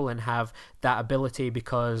people and have that ability,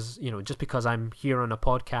 because, just because I'm here on a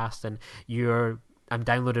podcast and I'm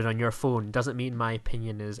downloaded on your phone doesn't mean my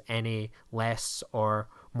opinion is any less or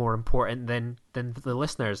more important than the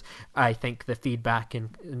listeners. I think the feedback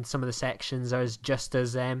in some of the sections is just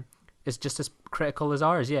as critical as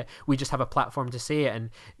ours. Yeah, we just have a platform to say it,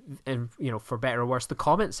 and for better or worse, the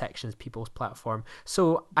comment section is people's platform.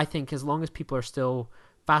 So I think as long as people are still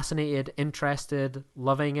fascinated, interested,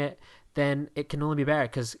 loving it, then it can only be better.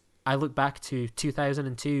 Because I look back to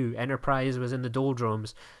 2002, Enterprise was in the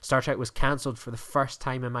doldrums. Star Trek was cancelled for the first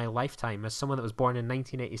time in my lifetime. As someone that was born in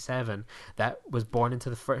 1987, that was born into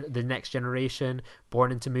the next generation,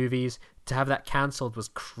 born into movies, to have that cancelled was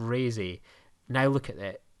crazy. Now look at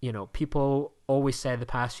it. People always said the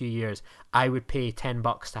past few years, I would pay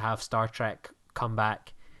 $10 to have Star Trek come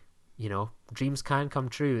back. Dreams can come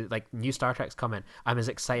true. Like, new Star Trek's coming. I'm as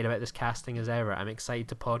excited about this casting as ever. I'm excited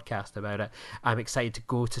to podcast about it. I'm excited to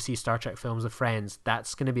go to see Star Trek films with friends.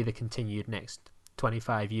 That's going to be the continued next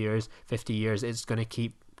 25 years, 50 years. It's going to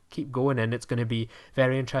keep going, and it's going to be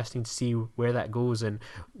very interesting to see where that goes and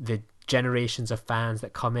the generations of fans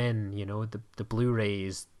that come in. The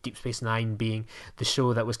Blu-rays, Deep Space Nine being the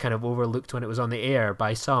show that was kind of overlooked when it was on the air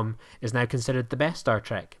by some, is now considered the best Star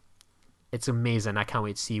Trek. It's amazing. I can't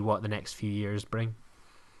wait to see what the next few years bring.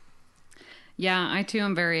 Yeah, I too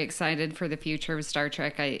am very excited for the future of Star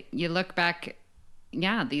Trek. You look back,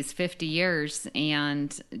 these 50 years,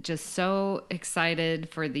 and just so excited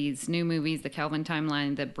for these new movies, the Kelvin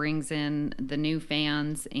timeline that brings in the new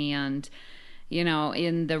fans. And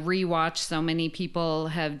in the rewatch, so many people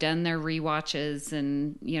have done their rewatches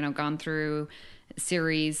and gone through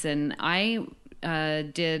series, and I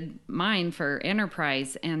did mine for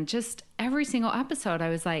Enterprise, and just every single episode I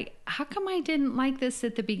was like, how come I didn't like this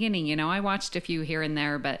at the beginning? I watched a few here and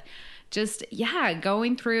there, but just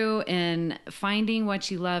going through and finding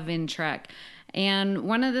what you love in Trek. And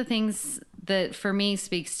one of the things that for me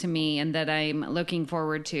speaks to me and that I'm looking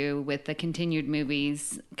forward to with the continued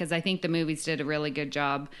movies, because I think the movies did a really good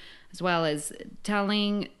job, as well as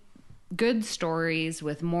telling good stories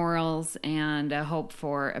with morals and a hope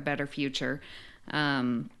for a better future.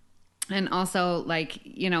 And also,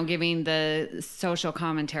 giving the social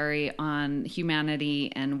commentary on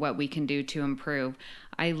humanity and what we can do to improve.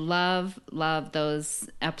 I love those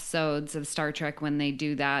episodes of Star Trek when they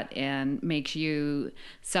do that and makes you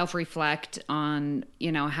self-reflect on,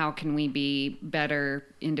 how can we be better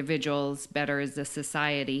individuals, better as a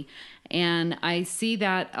society. And I see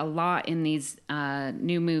that a lot in these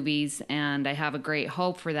new movies, and I have a great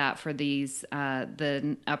hope for that for these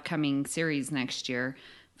the upcoming series next year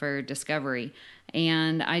for Discovery.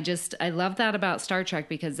 And I love that about Star Trek,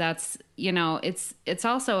 because that's, it's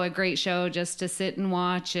also a great show just to sit and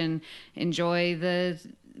watch and enjoy the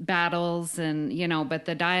battles and, but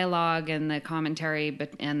the dialogue and the commentary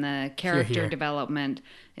and the character development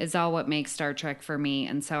is all what makes Star Trek for me.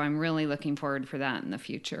 And so I'm really looking forward for that in the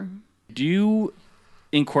future. Do you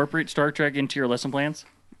incorporate Star Trek into your lesson plans?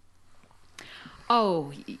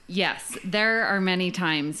 Oh, yes. There are many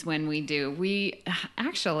times when we do. We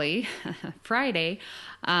actually, Friday,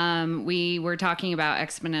 we were talking about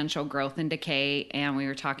exponential growth and decay, and we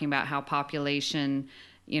were talking about how population,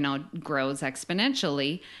 grows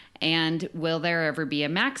exponentially. And will there ever be a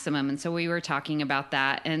maximum? And so we were talking about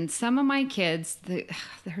that. And some of my kids,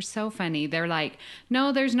 they're so funny. They're like,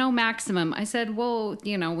 no, there's no maximum. I said, well,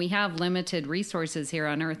 we have limited resources here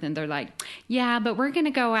on Earth. And they're like, yeah, but we're going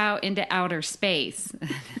to go out into outer space.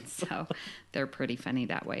 So they're pretty funny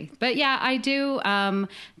that way. But yeah, I do.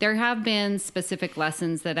 There have been specific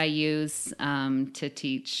lessons that I use to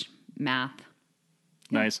teach math.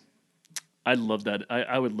 Nice. I love that.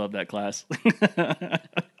 I would love that class.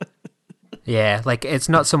 Yeah, it's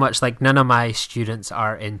not so much none of my students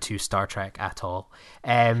are into Star Trek at all.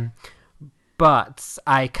 But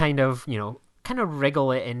I kind of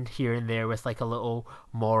wriggle it in here and there with a little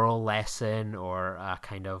moral lesson or a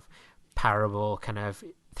kind of parable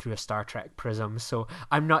through a Star Trek prism. So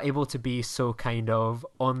I'm not able to be so kind of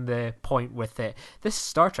on the point with it. This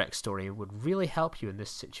Star Trek story would really help you in this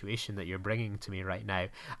situation that you're bringing to me right now.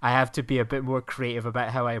 I have to be a bit more creative about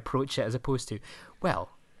how I approach it, as opposed to, well,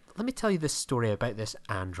 let me tell you this story about this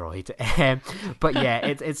android. But yeah,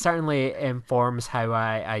 it certainly informs how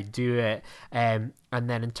I do it. And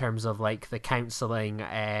then in terms of the counselling,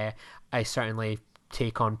 I certainly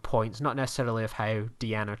take on points, not necessarily of how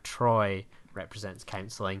Deanna Troi represents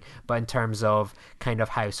counseling, but in terms of kind of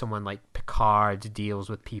how someone like Picard deals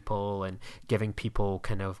with people and giving people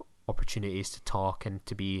kind of opportunities to talk and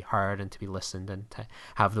to be heard and to be listened and to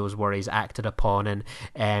have those worries acted upon.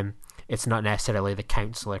 And it's not necessarily the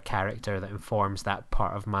counselor character that informs that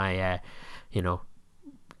part of my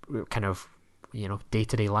kind of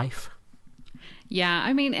day-to-day life. Yeah,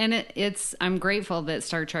 I mean, and I'm grateful that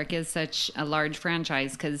Star Trek is such a large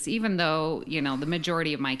franchise, because even though, the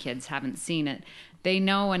majority of my kids haven't seen it, they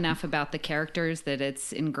know enough about the characters that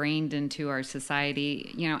it's ingrained into our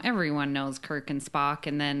society. Everyone knows Kirk and Spock,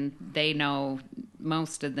 and then they know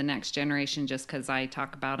most of the next generation just because I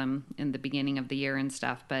talk about them in the beginning of the year and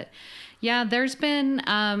stuff. But yeah, there's been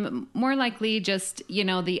more likely just,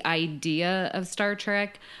 the idea of Star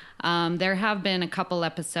Trek. There have been a couple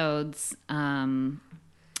episodes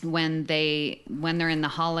when they're in the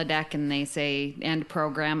holodeck and they say end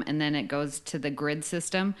program, and then it goes to the grid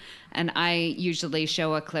system. And I usually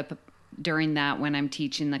show a clip during that when I'm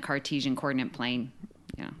teaching the Cartesian coordinate plane,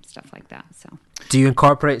 stuff like that. So, do you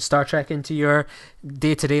incorporate Star Trek into your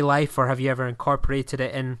day-to-day life, or have you ever incorporated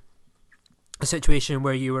it in a situation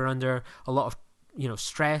where you were under a lot of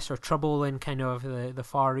stress or trouble in kind of the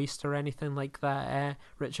Far East or anything like that,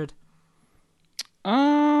 Richard?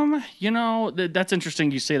 That's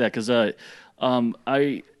interesting you say that, because I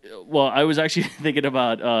was actually thinking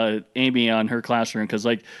about Amy on her classroom, because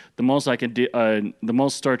like the most I can do, the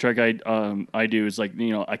most Star Trek I do is like,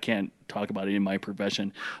 I can't talk about it in my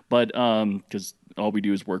profession, but because all we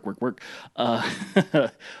do is work.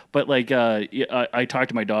 But like I talk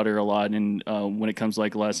to my daughter a lot, and when it comes to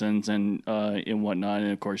like lessons and whatnot,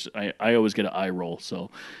 and of course I always get an eye roll,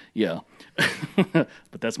 so yeah.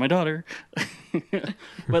 But that's my daughter.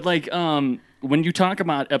 But like when you talk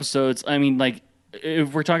about episodes, I mean, like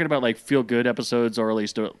if we're talking about like feel good episodes, or at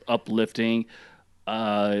least uplifting,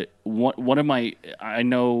 one of my, I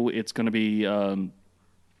know it's going to be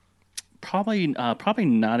probably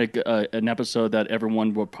not an episode that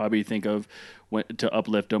everyone will probably think of to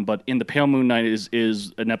uplift them, but In the Pale Moonlight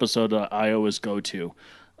is an episode that I always go to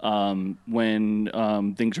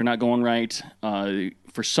when things are not going right.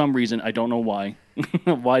 For some reason, I don't know why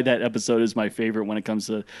why that episode is my favorite when it comes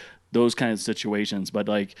to those kind of situations, but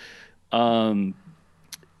like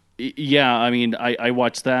yeah, I mean, I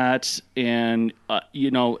watched that, and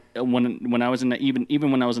when I was in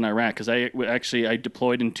even when I was in Iraq, because I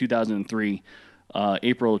deployed in 2003,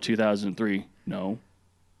 April of 2003. No,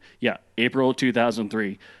 yeah, April of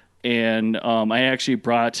 2003, and I actually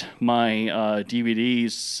brought my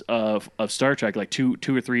DVDs of Star Trek, like two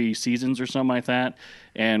or three seasons or something like that.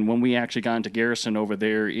 And when we actually got into garrison over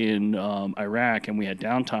there in Iraq, and we had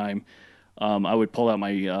downtime, I would pull out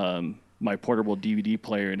my portable DVD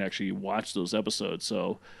player and actually watch those episodes.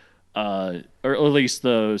 So, or at least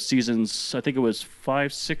the seasons, I think it was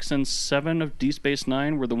 5, 6, and 7 of Deep Space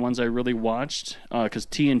Nine were the ones I really watched, because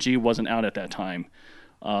TNG wasn't out at that time.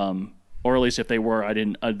 Or at least if they were,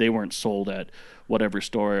 they weren't sold at whatever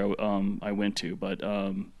store I went to. But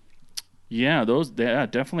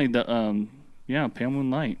definitely the Pale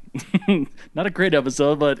Moonlight. Not a great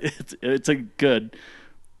episode, but it's a good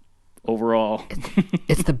overall.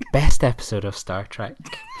 It's the best episode of Star Trek.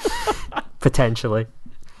 Potentially,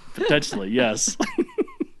 yes.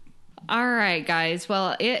 All right, guys.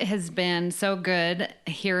 Well, it has been so good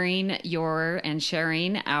hearing and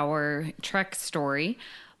sharing our Trek story.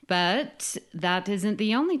 But that isn't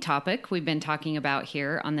the only topic we've been talking about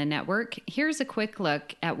here on the network. Here's a quick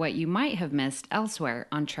look at what you might have missed elsewhere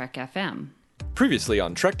on Trek FM. Previously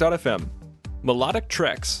on Trek.fm, Melodic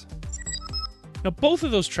Treks. Now, both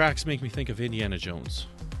of those tracks make me think of Indiana Jones.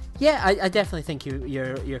 Yeah, I definitely think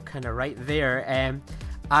you're kind of right there.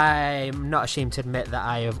 I'm not ashamed to admit that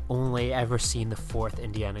I have only ever seen the 4th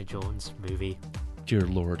Indiana Jones movie. Dear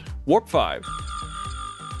Lord. Warp 5.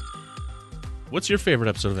 What's your favorite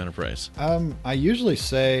episode of Enterprise? I usually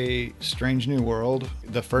say Strange New World.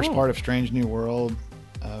 The first part of Strange New World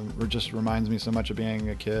just reminds me so much of being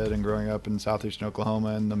a kid and growing up in southeastern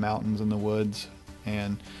Oklahoma and the mountains and the woods.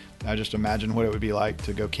 And I just imagine what it would be like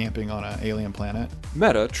to go camping on an alien planet.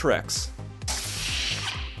 Meta Treks.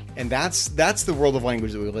 And that's the world of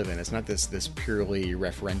language that we live in. It's not this purely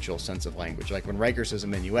referential sense of language. Like when Riker says a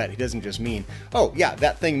minuet, he doesn't just mean, oh yeah,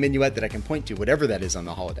 that thing minuet that I can point to, whatever that is on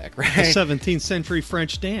the holodeck, right? A 17th century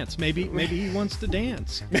French dance. Maybe he wants to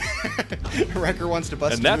dance. Riker wants to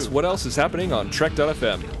bust. And that's what else is happening on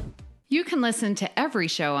Trek.fm. You can listen to every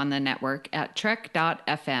show on the network at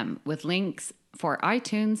Trek.fm with links for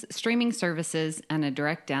iTunes, streaming services, and a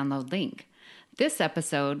direct download link. This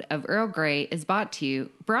episode of Earl Grey is brought to you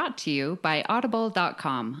by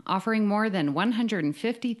Audible.com, offering more than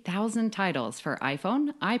 150,000 titles for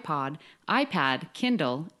iPhone, iPod, iPad,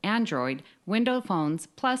 Kindle, Android, Windows phones,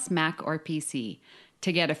 plus Mac or PC.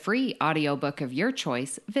 To get a free audiobook of your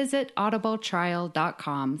choice, visit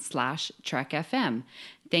audibletrial.com/TrekFM.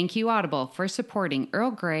 Thank you, Audible, for supporting Earl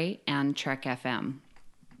Grey and Trek FM.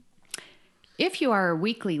 If you are a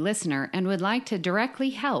weekly listener and would like to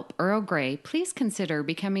directly help Earl Grey, please consider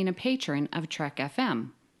becoming a patron of Trek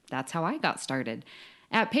FM. That's how I got started.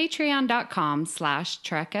 At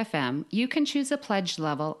patreon.com/TrekFM, you can choose a pledge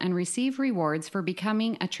level and receive rewards for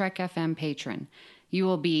becoming a Trek FM patron. You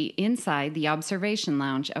will be inside the observation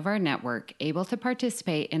lounge of our network, able to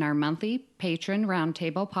participate in our monthly patron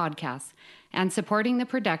roundtable podcasts and supporting the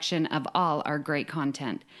production of all our great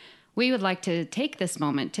content. We would like to take this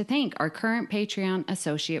moment to thank our current Patreon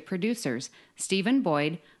associate producers, Stephen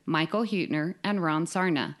Boyd, Michael Hueter, and Ron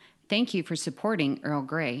Saarna. Thank you for supporting Earl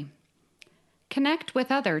Grey. Connect with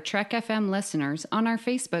other Trek FM listeners on our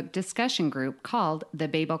Facebook discussion group called The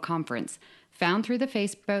Babel Conference, found through the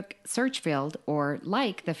Facebook search field, or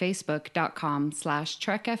like the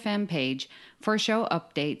facebook.com/TrekFM page for show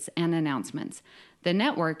updates and announcements. The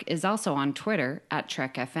network is also on Twitter at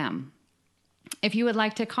TrekFM. If you would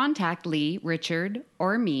like to contact Lee, Richard,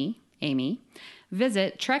 or me, Amy,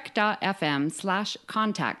 visit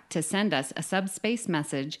trek.fm/contact to send us a subspace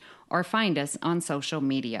message or find us on social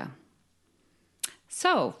media.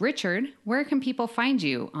 So, Richard, where can people find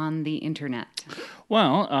you on the internet?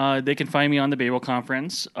 Well, they can find me on the Babel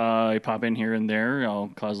Conference. I pop in here and there.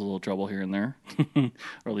 I'll cause a little trouble here and there, or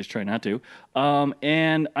at least try not to.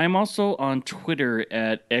 And I'm also on Twitter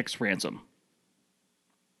at xransom.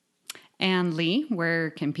 And Lee,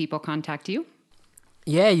 where can people contact you?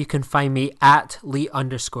 Yeah, you can find me at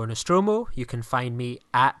Lee_Nostromo. You can find me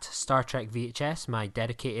at Star Trek VHS, my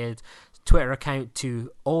dedicated Twitter account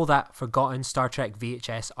to all that forgotten Star Trek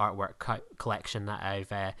VHS artwork collection that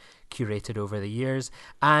I've curated over the years.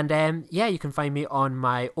 And yeah, you can find me on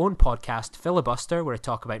my own podcast, Filibuster, where I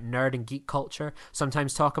talk about nerd and geek culture,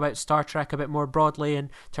 sometimes talk about Star Trek a bit more broadly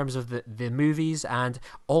in terms of the movies and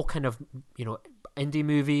all kind of, indie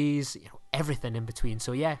movies, everything in between.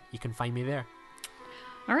 So yeah, you can find me there.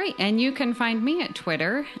 All right, and you can find me at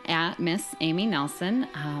Twitter at Miss Amy Nelson,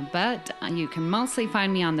 but you can mostly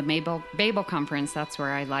find me on the Babel Conference. That's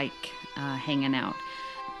where I like hanging out.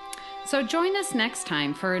 So join us next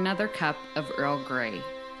time for another cup of Earl Grey.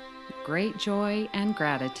 Great joy and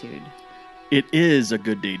gratitude. It is a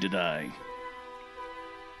good day to die.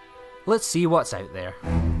 Let's see what's out there.